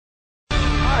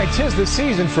right, 'tis the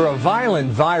season for a violent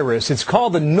virus. It's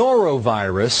called the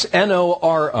NoroVirus,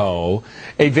 N-O-R-O,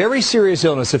 a very serious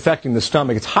illness affecting the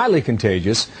stomach. It's highly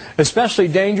contagious, especially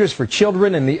dangerous for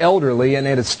children and the elderly, and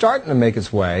it's starting to make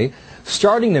its way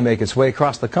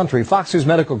across the country. Fox News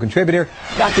medical contributor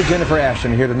Dr. Jennifer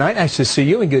Ashton here tonight. Nice to see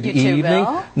you, and good evening.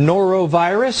 Bill.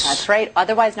 NoroVirus. That's right,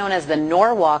 otherwise known as the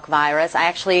Norwalk virus. I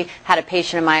actually had a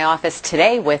patient in my office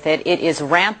today with it. It is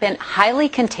rampant, highly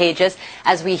contagious,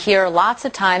 as we hear lots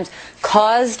of times,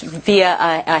 caused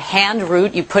via a hand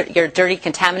route. You put your dirty,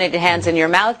 contaminated hands in your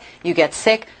mouth, you get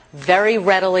sick. Very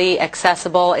readily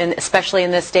accessible, especially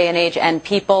in this day and age, and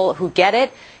people who get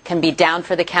it can be down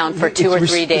for the count for 2 or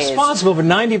 3 days. Responsible for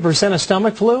 90% of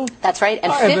stomach flu? That's right,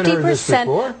 and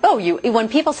 50%. When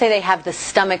people say they have the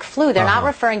stomach flu, they're not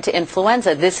referring to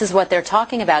influenza. This is what they're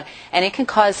talking about, and it can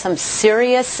cause some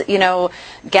serious,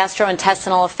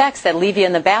 gastrointestinal effects that leave you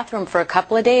in the bathroom for a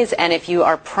couple of days. And if you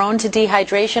are prone to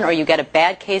dehydration or you get a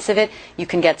bad case of it, you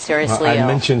can get seriously ill. I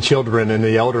mentioned children and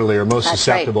the elderly are most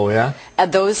susceptible, right. Yeah?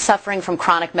 Those suffering from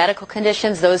chronic medical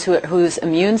conditions, those whose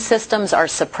immune systems are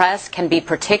suppressed, can be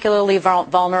particularly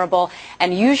vulnerable,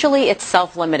 and usually it's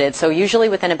self-limited. So usually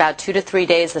within about 2 to 3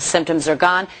 days the symptoms are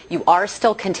gone. You are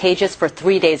still contagious for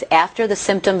 3 days after the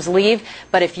symptoms leave,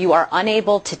 but if you are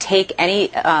unable to take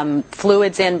any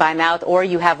fluids in by mouth, or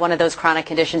you have one of those chronic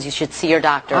conditions, you should see your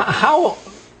doctor. How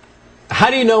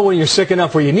do you know when you're sick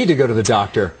enough where you need to go to the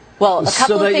doctor? Well,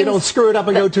 so that you don't screw it up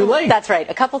and go too late. That's right.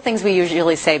 A couple things we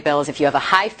usually say, Bill, is if you have a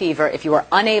high fever, if you are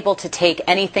unable to take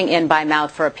anything in by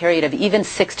mouth for a period of even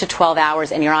 6 to 12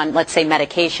 hours, and you're on, let's say,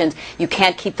 medications, you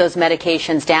can't keep those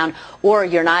medications down, or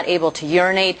you're not able to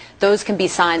urinate, those can be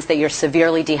signs that you're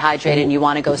severely dehydrated and you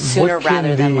want to go sooner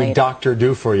rather than later. What can the doctor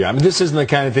do for you? I mean, this isn't the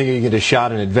kind of thing you get a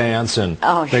shot in advance and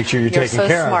make sure you're taken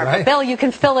care of, right? But Bill, you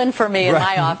can fill in for me in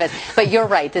my office. But you're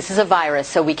right. This is a virus,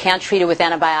 so we can't treat it with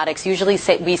antibiotics. Usually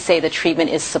we say the treatment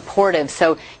is supportive,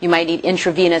 so you might need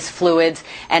intravenous fluids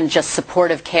and just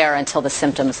supportive care until the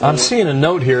symptoms leave. I'm seeing a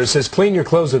note here. It says clean your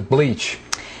clothes with bleach.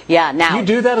 Yeah, now... You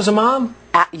do that as a mom?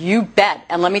 You bet.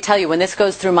 And let me tell you, when this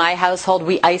goes through my household,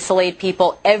 we isolate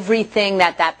people. Everything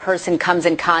that person comes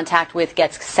in contact with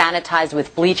gets sanitized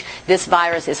with bleach. This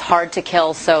virus is hard to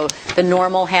kill, so the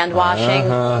normal hand washing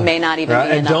may not even be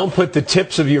enough. And don't put the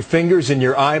tips of your fingers in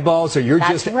your eyeballs, or you're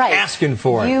just asking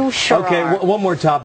for it. You sure are. Okay, one more topic.